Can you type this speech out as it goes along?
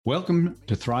Welcome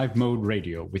to Thrive Mode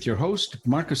Radio with your host,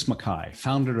 Marcus Mackay,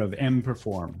 founder of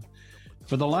M-Perform.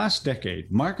 For the last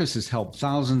decade, Marcus has helped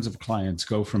thousands of clients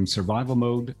go from survival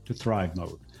mode to thrive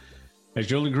mode. As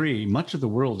you'll agree, much of the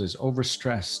world is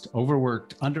overstressed,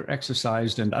 overworked,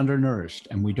 underexercised, and undernourished,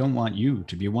 and we don't want you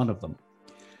to be one of them.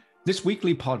 This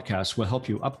weekly podcast will help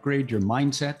you upgrade your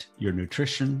mindset, your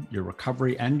nutrition, your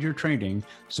recovery, and your training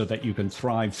so that you can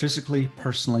thrive physically,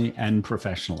 personally, and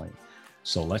professionally.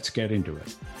 So let's get into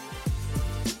it.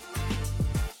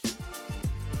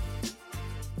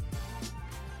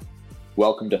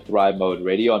 Welcome to Thrive Mode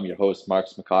Radio. I'm your host,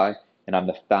 Marcus Mackay, and I'm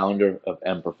the founder of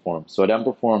M-Perform. So at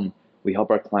M-Perform, we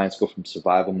help our clients go from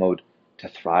survival mode to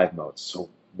thrive mode. So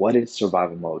what is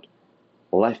survival mode?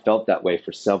 Well, I felt that way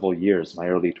for several years, my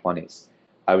early 20s.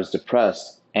 I was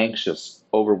depressed, anxious,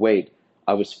 overweight.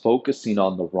 I was focusing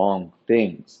on the wrong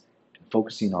things and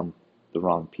focusing on the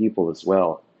wrong people as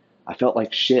well. I felt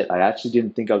like shit. I actually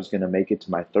didn't think I was going to make it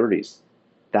to my 30s.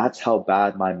 That's how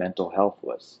bad my mental health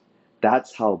was.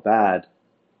 That's how bad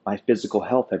my physical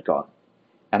health had gone.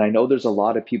 And I know there's a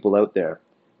lot of people out there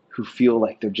who feel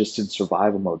like they're just in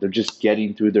survival mode. They're just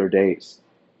getting through their days.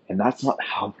 And that's not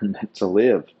how we're meant to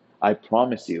live. I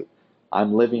promise you,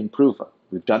 I'm living proof.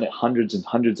 We've done it hundreds and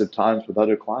hundreds of times with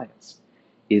other clients,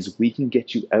 is we can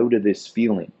get you out of this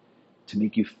feeling to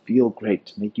make you feel great,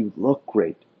 to make you look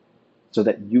great, so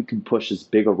that you can push as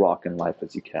big a rock in life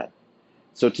as you can.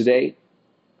 So today,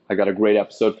 I got a great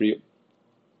episode for you.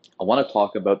 I want to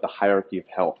talk about the hierarchy of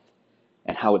health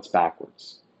and how it's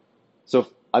backwards. So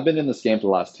I've been in this game for the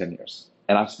last 10 years,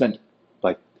 and I've spent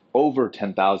like over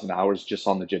 10,000 hours just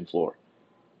on the gym floor,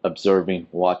 observing,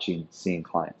 watching, seeing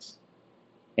clients.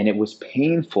 And it was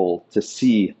painful to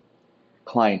see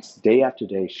clients day after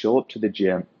day show up to the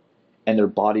gym and their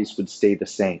bodies would stay the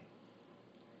same.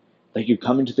 Like you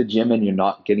come into the gym and you're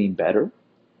not getting better.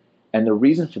 And the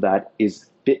reason for that is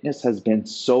fitness has been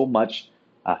so much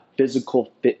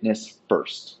physical fitness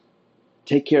first.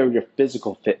 Take care of your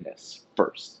physical fitness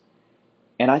first.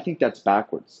 And I think that's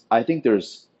backwards. I think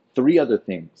there's three other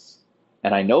things,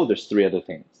 and I know there's three other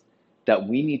things that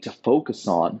we need to focus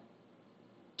on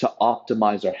to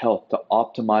optimize our health, to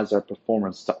optimize our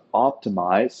performance, to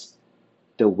optimize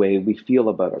the way we feel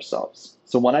about ourselves.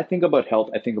 So when I think about health,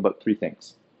 I think about three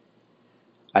things.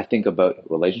 I think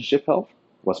about relationship health.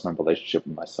 What's my relationship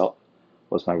with myself?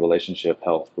 What's my relationship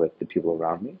health with the people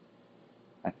around me?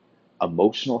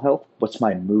 Emotional health. What's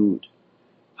my mood?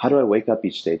 How do I wake up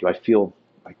each day? Do I feel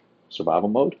like survival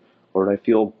mode, or do I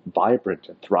feel vibrant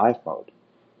and thrive mode?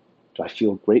 Do I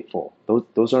feel grateful?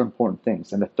 Those are important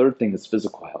things. And the third thing is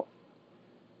physical health.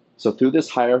 So through this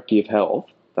hierarchy of health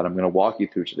that I'm going to walk you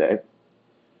through today,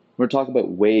 we're going to talk about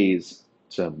ways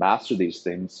to master these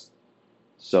things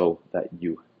so that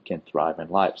you can thrive in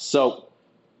life. So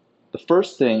the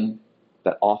first thing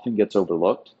that often gets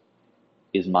overlooked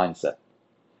is mindset.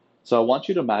 So I want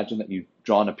you to imagine that you've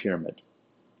drawn a pyramid.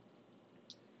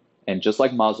 And just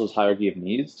like Maslow's hierarchy of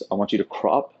needs, I want you to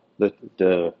crop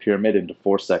the pyramid into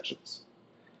four sections.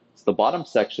 So the bottom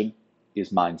section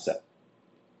is mindset.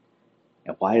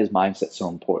 And why is mindset so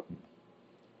important?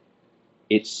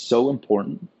 It's so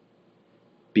important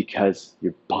because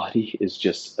your body is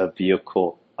just a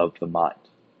vehicle of the mind.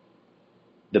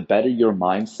 The better your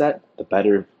mindset, the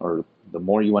better, or the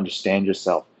more you understand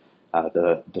yourself,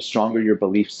 the stronger your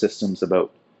belief systems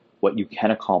about what you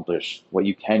can accomplish, what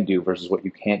you can do versus what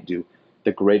you can't do,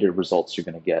 the greater results you're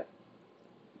going to get.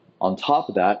 On top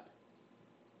of that,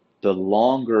 the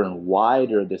longer and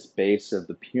wider this base of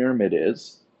the pyramid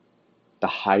is, the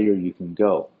higher you can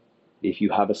go. If you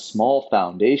have a small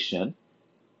foundation,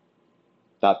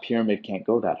 that pyramid can't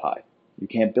go that high. You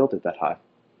can't build it that high.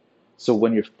 So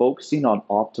when you're focusing on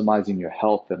optimizing your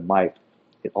health and life,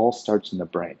 it all starts in the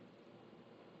brain.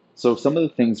 So some of the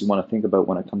things you want to think about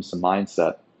when it comes to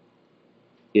mindset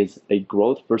is a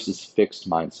growth versus fixed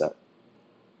mindset.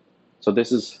 So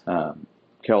this is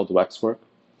Carol Dweck's work,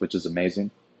 which is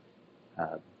amazing.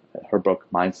 Her book,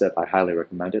 Mindset, I highly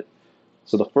recommend it.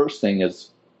 So the first thing is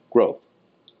growth.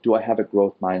 Do I have a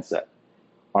growth mindset?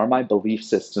 Are my belief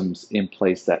systems in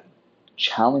place that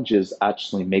challenges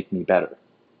actually make me better?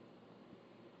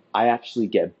 I actually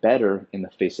get better in the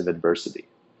face of adversity.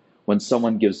 When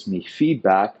someone gives me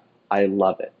feedback, I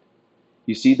love it.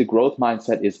 You see, the growth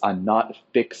mindset is I'm not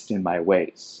fixed in my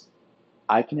ways.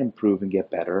 I can improve and get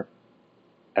better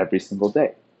every single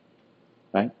day,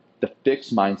 right? The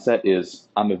fixed mindset is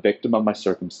I'm a victim of my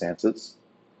circumstances.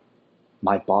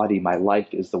 My body, my life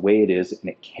is the way it is and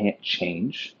it can't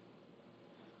change.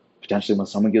 Potentially when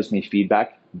someone gives me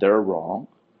feedback, they're wrong,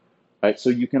 right? So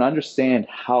you can understand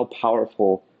how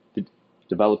powerful the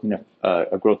developing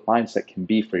a growth mindset can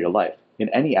be for your life in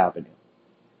any avenue.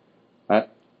 Right?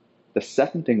 The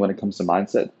second thing when it comes to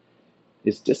mindset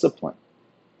is discipline.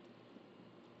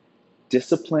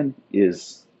 Discipline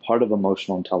is part of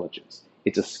emotional intelligence.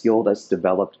 It's a skill that's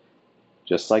developed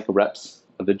just like reps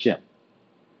of the gym.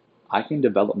 I can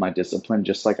develop my discipline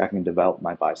just like I can develop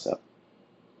my bicep.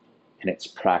 And it's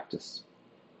practice.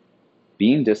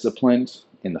 Being disciplined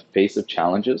in the face of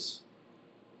challenges,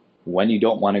 when you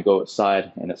don't want to go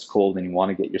outside and it's cold and you want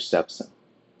to get your steps in.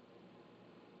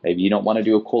 Maybe you don't want to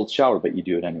do a cold shower, but you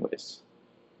do it anyways.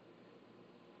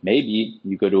 Maybe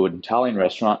you go to an Italian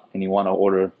restaurant and you want to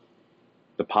order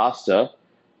the pasta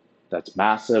that's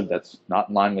massive, that's not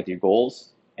in line with your goals,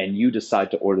 and you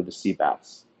decide to order the sea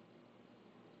bass.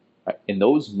 Right? In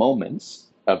those moments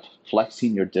of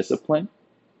flexing your discipline,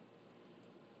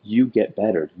 you get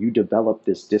better. You develop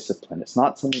this discipline. It's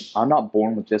not something, I'm not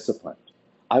born with discipline.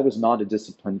 I was not a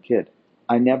disciplined kid.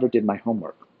 I never did my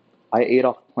homework. I ate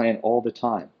off plan all the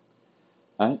time.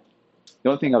 Right? The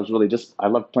only thing I was really I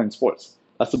loved playing sports.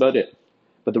 That's about it.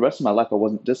 But the rest of my life, I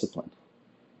wasn't disciplined.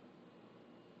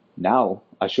 Now,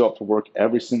 I show up for work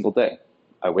every single day.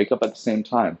 I wake up at the same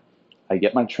time. I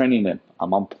get my training in.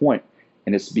 I'm on point.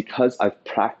 And it's because I've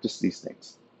practiced these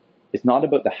things. It's not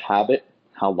about the habit,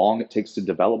 how long it takes to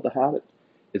develop the habit.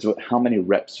 It's about how many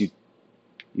reps you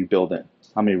build in,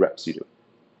 how many reps you do.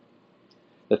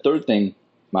 The third thing,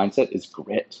 mindset, is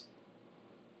grit.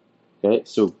 Okay,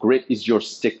 so grit is your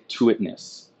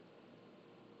stick-to-itness.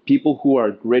 People who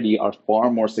are gritty are far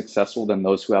more successful than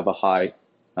those who have a high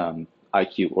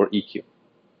IQ or EQ.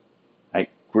 Right?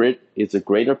 Grit is a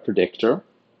greater predictor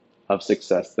of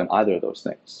success than either of those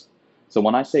things. So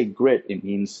when I say grit, it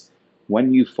means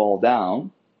when you fall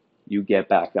down, you get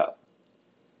back up.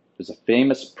 There's a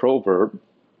famous proverb,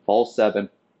 fall 7,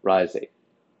 rise 8.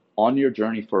 On your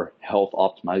journey for health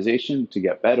optimization, to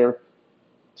get better,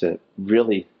 to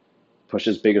really push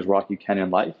as big as rock you can in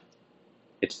life,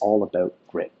 it's all about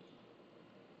grit,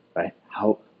 right?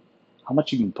 How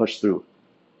much you can push through,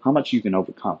 how much you can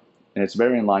overcome. And it's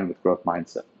very in line with growth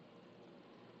mindset.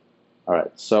 All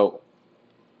right, so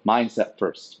mindset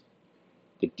first.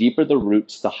 The deeper the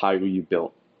roots, the higher you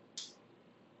build.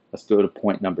 Let's go to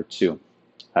point number 2.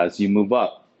 As you move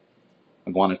up,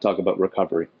 I want to talk about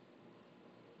recovery.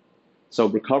 So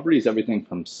recovery is everything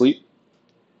from sleep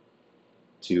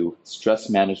to stress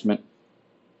management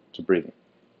to breathing.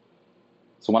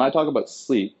 So when I talk about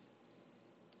sleep,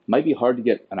 it might be hard to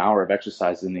get an hour of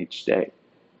exercise in each day,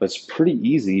 but it's pretty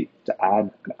easy to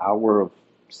add an hour of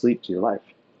sleep to your life.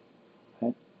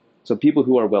 Okay? So people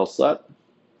who are well slept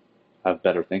have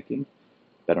better thinking,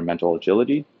 better mental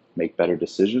agility, make better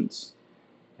decisions.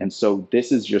 And so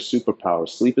this is your superpower.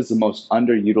 Sleep is the most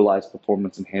underutilized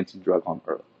performance-enhancing drug on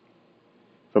earth.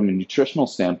 From a nutritional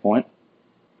standpoint,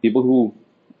 people who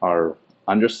are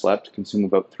underslept consume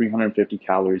about 350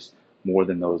 calories more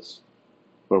than those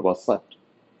who are well slept.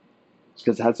 It's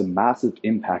because it has a massive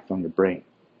impact on your brain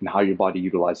and how your body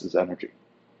utilizes energy.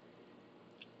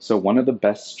 So one of the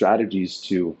best strategies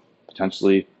to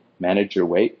potentially manage your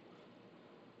weight,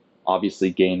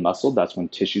 obviously gain muscle, that's when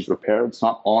tissues repair. It's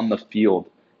not on the field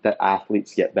that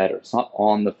athletes get better. It's not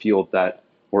on the field that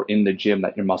or in the gym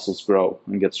that your muscles grow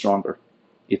and get stronger.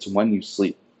 It's when you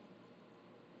sleep.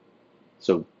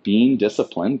 So being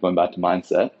disciplined, going back to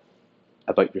mindset,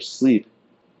 about your sleep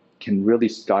can really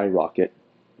skyrocket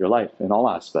your life in all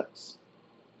aspects.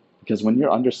 Because when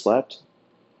you're underslept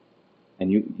and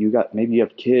maybe you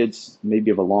have kids, maybe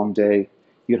you have a long day,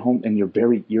 you get home and you're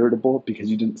very irritable because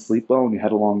you didn't sleep well and you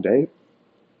had a long day,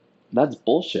 that's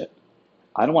bullshit.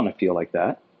 I don't want to feel like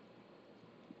that.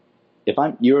 If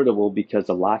I'm irritable because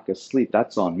of lack of sleep,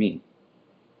 that's on me.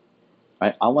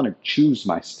 Right? I want to choose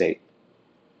my state.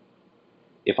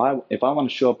 If I want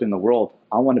to show up in the world,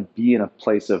 I want to be in a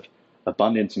place of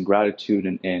abundance and gratitude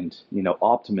and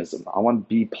optimism. I want to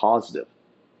be positive.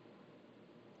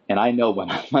 And I know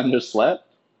when I'm underslept,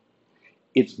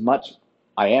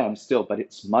 I am still, but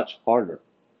it's much harder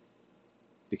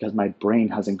because my brain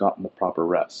hasn't gotten the proper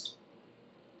rest.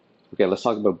 Okay, let's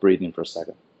talk about breathing for a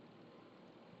second.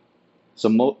 So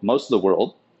most of the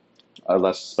world,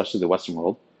 especially the Western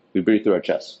world, we breathe through our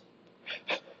chest,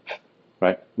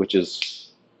 right? Which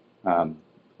is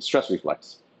stress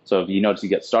reflex. So if you notice you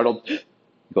get startled, you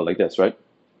go like this, right?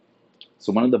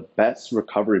 So one of the best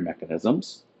recovery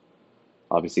mechanisms,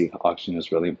 obviously oxygen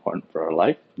is really important for our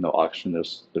life. No oxygen,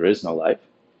 there is no life,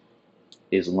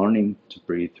 is learning to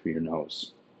breathe through your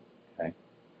nose, okay?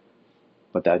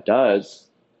 What that does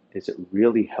is it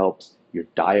really helps your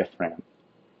diaphragm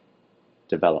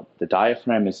develop. The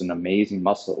diaphragm is an amazing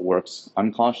muscle. It works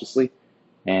unconsciously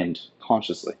and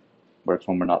consciously. Works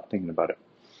when we're not thinking about it.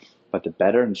 But the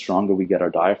better and stronger we get our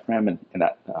diaphragm and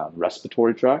that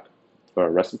respiratory tract, or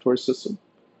our respiratory system,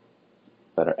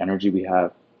 the better energy we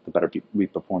have, the better we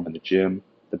perform in the gym,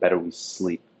 the better we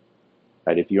sleep.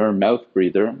 Right? If you're a mouth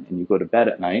breather and you go to bed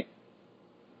at night,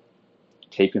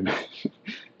 tape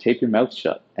your mouth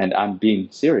shut. And I'm being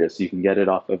serious. You can get it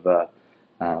off of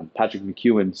Patrick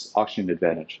McEwen's Oxygen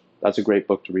Advantage. That's a great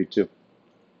book to read too.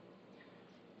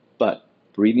 But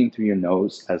breathing through your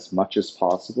nose as much as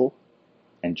possible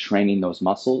and training those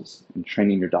muscles and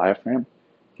training your diaphragm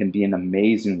can be an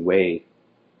amazing way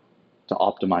to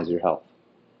optimize your health.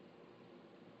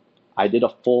 I did a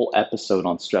full episode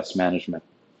on stress management,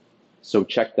 so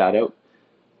check that out.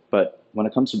 But when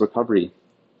it comes to recovery,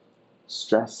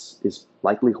 stress is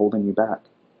likely holding you back.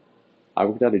 I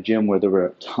worked at a gym where there were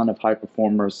a ton of high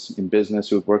performers in business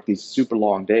who would work these super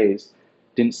long days,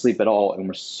 didn't sleep at all, and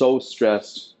were so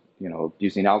stressed,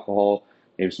 abusing alcohol,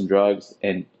 maybe some drugs,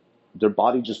 and their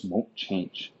body just won't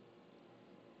change.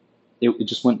 It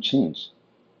just wouldn't change.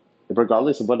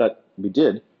 Regardless of what we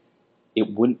did, it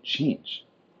wouldn't change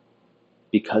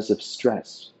because of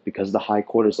stress, because of the high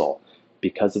cortisol,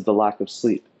 because of the lack of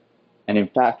sleep. And in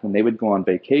fact, when they would go on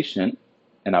vacation,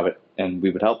 and we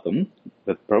would help them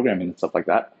with programming and stuff like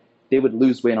that, they would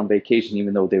lose weight on vacation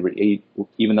even though they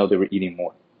were eating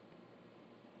more.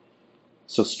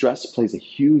 So stress plays a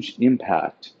huge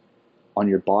impact on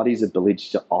your body's ability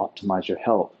to optimize your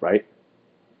health, right?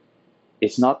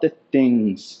 It's not the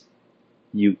things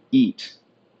you eat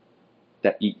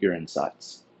that eat your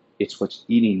insides. It's what's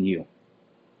eating you.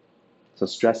 So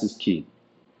stress is key.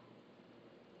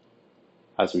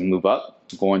 As we move up,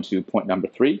 we're going to point number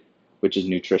 3, which is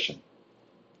nutrition.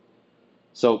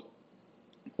 So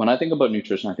when I think about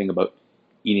nutrition, I think about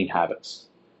eating habits.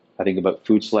 I think about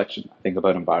food selection. I think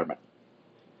about environment.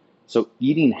 So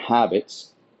eating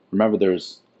habits, remember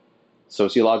there's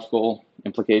sociological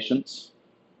implications,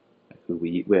 like who we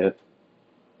eat with,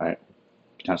 right?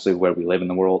 Potentially where we live in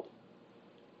the world.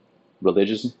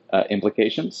 Religious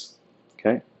implications,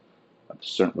 okay? There's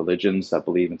certain religions that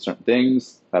believe in certain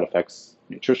things that affects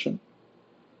nutrition.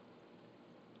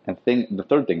 And the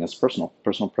third thing is personal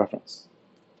preference.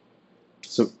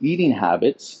 So eating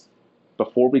habits,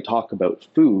 before we talk about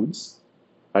foods,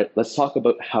 right? Let's talk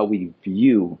about how we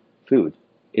view food.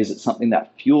 Is it something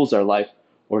that fuels our life,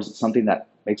 or is it something that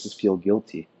makes us feel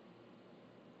guilty?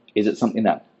 Is it something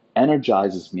that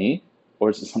energizes me, or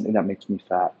is it something that makes me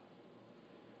fat?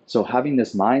 So having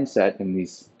this mindset and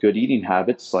these good eating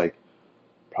habits like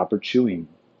proper chewing,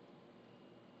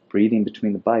 breathing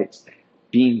between the bites,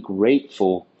 being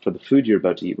grateful for the food you're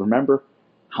about to eat. Remember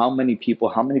how many people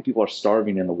are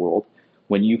starving in the world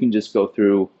when you can just go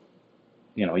through,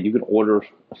 you can order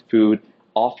food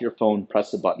off your phone,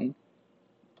 press a button,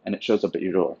 and it shows up at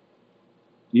your door.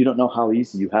 You don't know how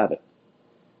easy you have it.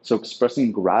 So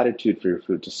expressing gratitude for your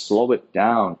food, to slow it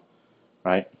down,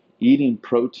 right? Eating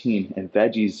protein and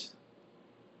veggies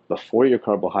before your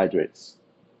carbohydrates.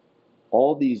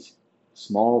 All these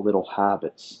small little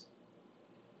habits.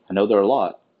 I know there are a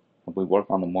lot, and we work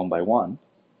on them one by one,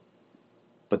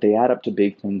 but they add up to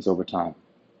big things over time.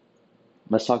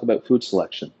 Let's talk about food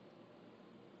selection.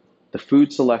 The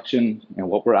food selection and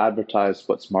what we're advertised,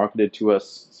 what's marketed to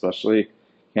us, especially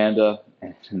Canada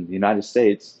and in the United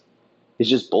States, is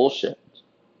just bullshit.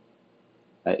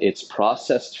 It's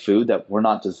processed food that we're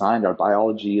not designed, our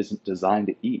biology isn't designed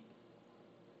to eat.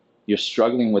 You're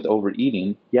struggling with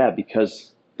overeating,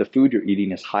 because the food you're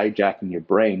eating is hijacking your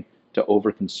brain to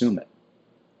overconsume it.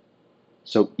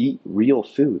 So eat real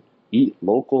food, eat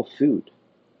local food.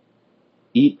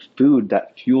 Eat food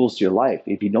that fuels your life.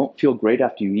 If you don't feel great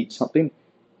after you eat something,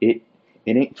 it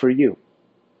ain't for you.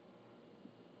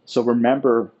 So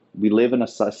remember, we live in a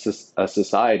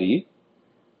society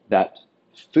that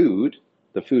food,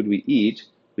 the food we eat,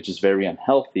 which is very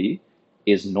unhealthy,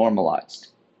 is normalized.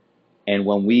 And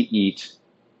when we eat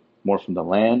more from the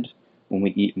land, when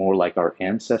we eat more like our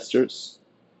ancestors,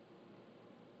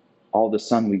 all of a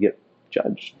sudden we get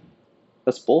judged.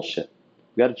 That's bullshit.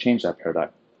 We got to change that paradigm.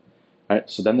 Right?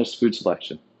 So then there's food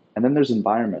selection, and then there's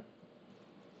environment.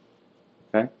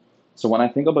 Okay? So when I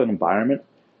think about environment,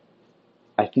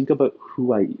 I think about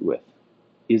who I eat with.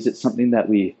 Is it something that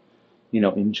we,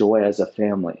 enjoy as a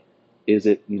family? Is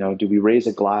it, do we raise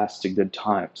a glass to good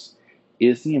times?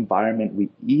 Is the environment we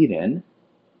eat in,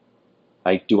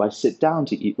 like, do I sit down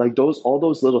to eat? Like all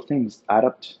those little things add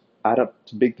up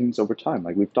to big things over time,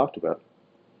 like we've talked about.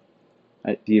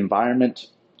 Right? The environment,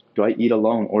 do I eat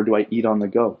alone or do I eat on the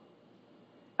go?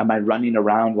 Am I running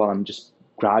around while I'm just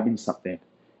grabbing something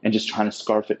and just trying to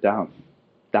scarf it down?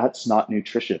 That's not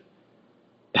nutrition.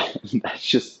 That's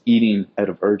just eating out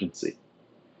of urgency.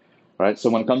 All right. So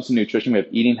when it comes to nutrition, we have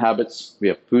eating habits, we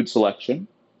have food selection,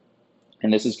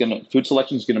 and food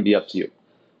selection is gonna be up to you.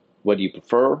 What do you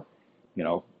prefer?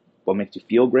 What makes you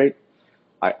feel great?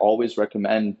 I always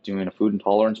recommend doing a food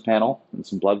intolerance panel and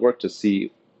some blood work to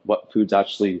see what foods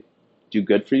actually do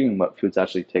good for you and what foods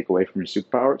actually take away from your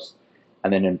superpowers,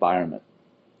 and then environment.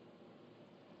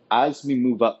 As we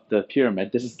move up the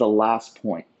pyramid, this is the last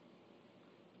point.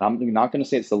 I'm not going to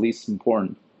say it's the least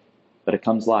important, but it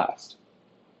comes last,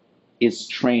 is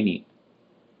training.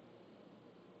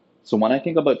 So when I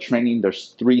think about training,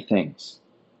 there's three things.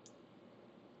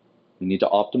 We need to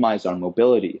optimize our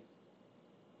mobility.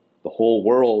 The whole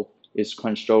world is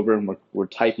crunched over and we're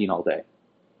typing all day,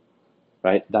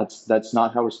 right? That's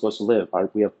not how we're supposed to live.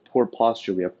 We have poor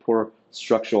posture, we have poor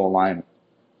structural alignment,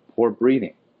 poor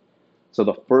breathing. So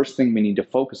the first thing we need to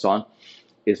focus on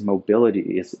is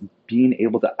mobility, is being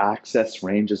able to access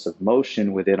ranges of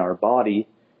motion within our body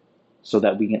so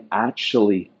that we can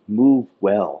actually move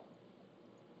well.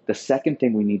 The second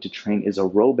thing we need to train is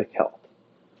aerobic health.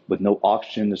 With no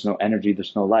oxygen, there's no energy,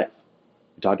 there's no life.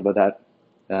 We talked about that,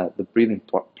 the breathing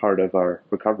part of our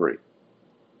recovery.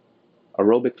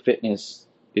 Aerobic fitness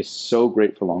is so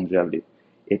great for longevity.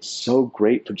 It's so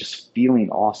great for just feeling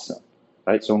awesome,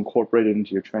 right? So incorporate it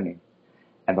into your training.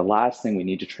 And the last thing we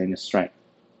need to train is strength.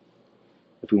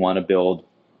 If we want to build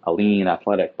a lean,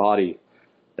 athletic body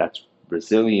that's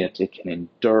resilient, it can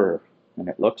endure, and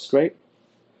it looks great,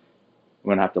 we're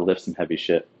going to have to lift some heavy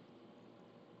shit.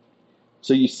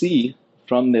 So you see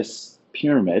from this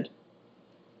pyramid,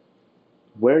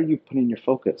 where are you putting your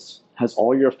focus? Has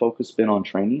all your focus been on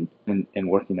training and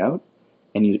working out,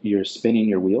 and you're spinning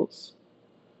your wheels?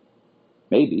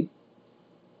 Maybe.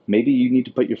 Maybe you need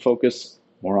to put your focus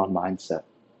more on mindset.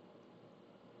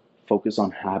 Focus on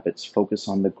habits, focus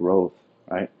on the growth,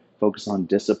 right? Focus on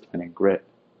discipline and grit.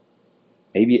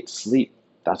 Maybe it's sleep.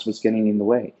 That's what's getting in the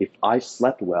way. If I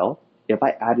slept well, if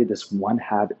I added this one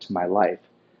habit to my life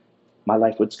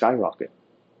would skyrocket.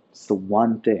 It's the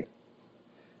one thing.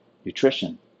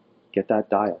 Nutrition, get that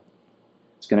dial.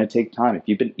 It's going to take time. If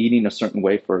you've been eating a certain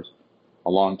way for a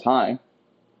long time,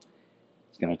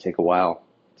 it's going to take a while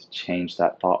to change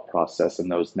that thought process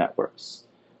and those networks.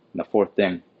 And the fourth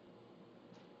thing,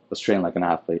 let's train like an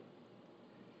athlete.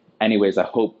 Anyways, I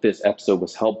hope this episode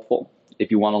was helpful. If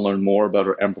you want to learn more about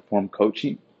our Emperform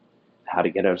coaching, how to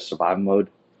get out of survival mode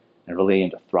and really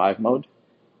into thrive mode,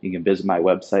 you can visit my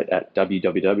website at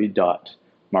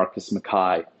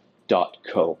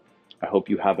www.marcusmackay.co. I hope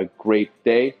you have a great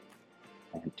day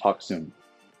and talk soon.